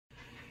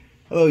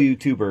Hello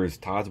YouTubers,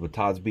 Todd's with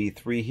Todd's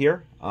B3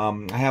 here.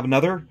 I have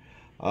another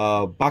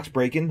box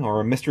break-in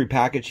or a mystery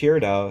package here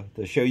to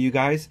show you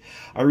guys.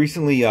 I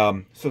recently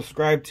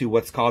subscribed to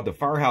what's called the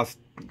Firehouse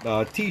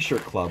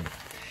T-shirt club.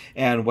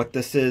 And what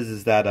this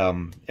is that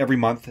every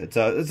month, it's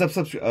a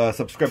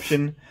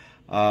subscription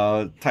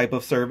type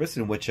of service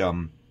in which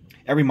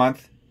every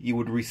month you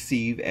would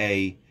receive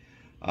a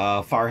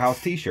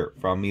Firehouse T-shirt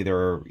from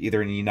either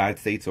in the United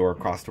States or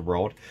across the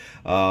world.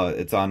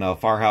 It's on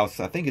Firehouse.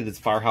 I think it is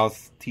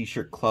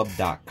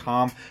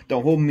FirehouseT-shirtclub.com.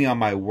 Don't hold me on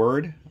my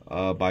word,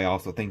 but I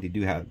also think they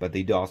do have a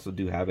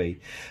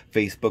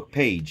Facebook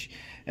page.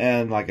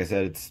 And like I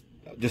said, it's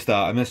just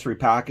a mystery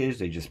package.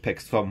 They just pick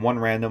from one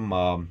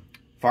random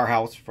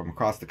Firehouse from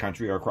across the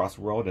country or across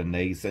the world, and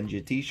they send you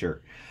a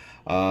T-shirt.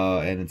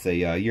 And it's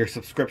a year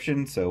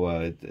subscription,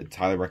 so it's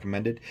highly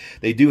recommended.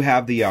 They do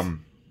have the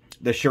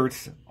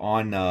shirts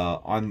online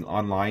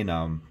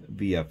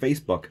via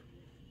Facebook,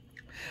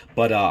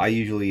 but I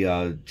usually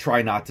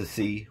try not to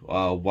see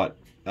what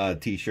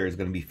T-shirt is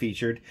going to be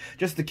featured,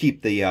 just to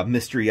keep the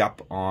mystery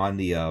up on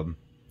the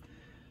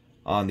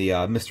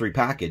mystery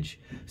package.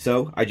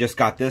 So I just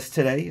got this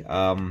today,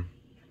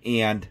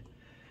 and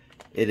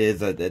it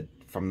is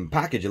from the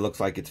package. It looks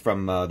like it's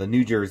from the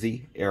New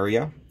Jersey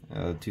area,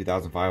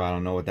 2005. I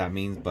don't know what that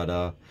means,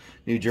 but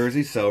New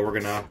Jersey. So we're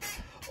gonna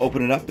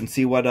open it up and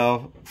see what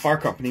fire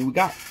company we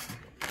got.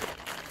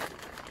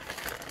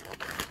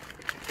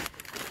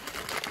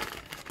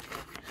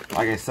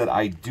 Like I said,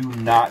 I do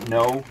not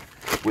know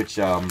which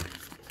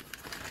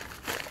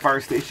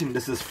fire station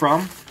this is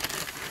from,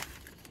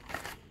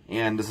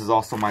 and this is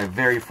also my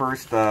very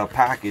first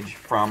package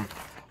from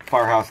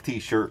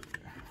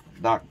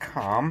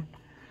FirehouseT-shirt.com.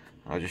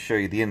 I'll just show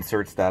you the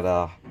inserts that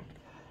are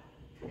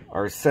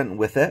sent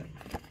with it.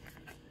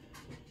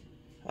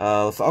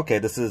 Okay,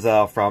 this is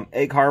from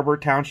Egg Harbor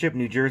Township,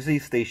 New Jersey,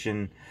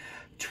 station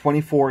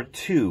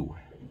 24-2.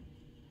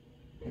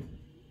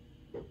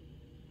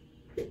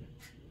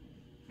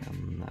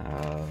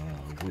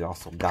 We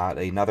also got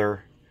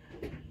another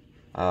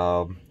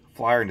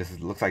flyer, and this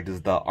looks like this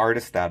is the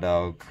artist that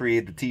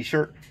created the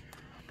T-shirt.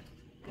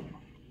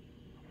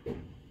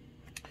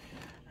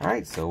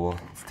 Alright, so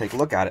let's take a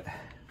look at it.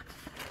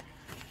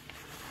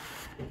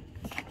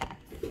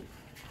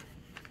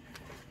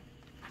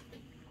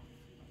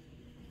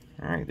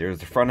 Alright, there's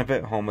the front of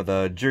it, home of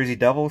the Jersey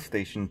Devils,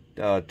 station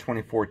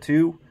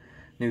 24-2,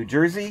 New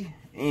Jersey.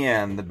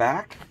 And the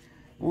back,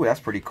 ooh,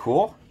 that's pretty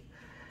cool.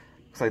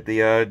 Looks like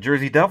the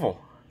Jersey Devil.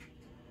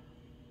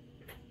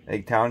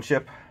 Egg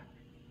Township,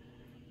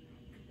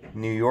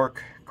 New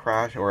York,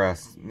 crash, or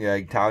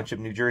Egg Township,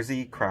 New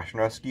Jersey, crash and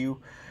rescue.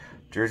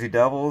 Jersey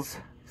Devils,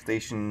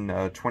 station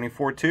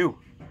 24-2.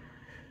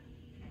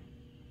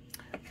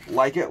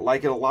 Like it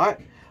a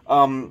lot.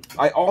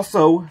 I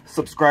also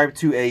subscribe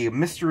to a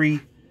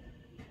mystery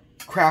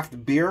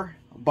craft beer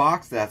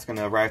box that's going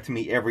to arrive to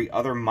me every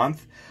other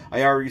month.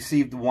 I already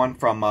received one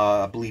from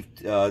I believe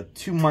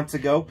 2 months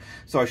ago,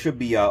 so I should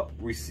be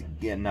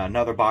getting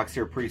another box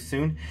here pretty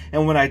soon.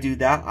 And when I do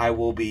that, I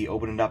will be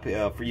opening up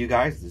for you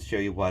guys to show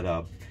you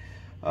what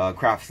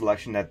craft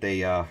selection that they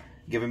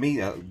given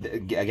me.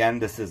 Again,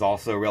 this is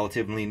also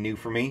relatively new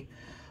for me,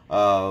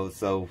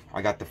 so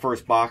I got the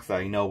first box.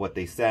 I know what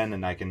they send,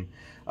 and I can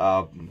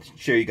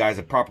show you guys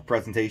a proper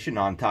presentation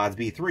on Todd's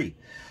B3.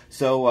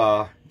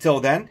 So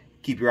till then,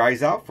 keep your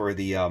eyes out for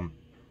the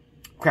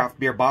craft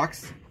beer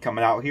box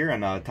coming out here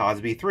on Todd's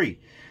B3.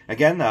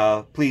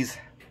 Again, please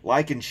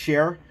like and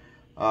share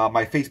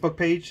my Facebook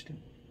page,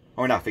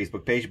 or not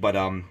Facebook page, but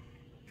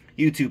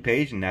YouTube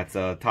page, and that's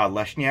Todd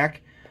Leshniak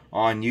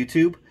on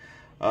YouTube.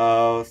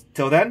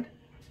 Till then,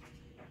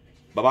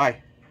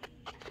 bye-bye.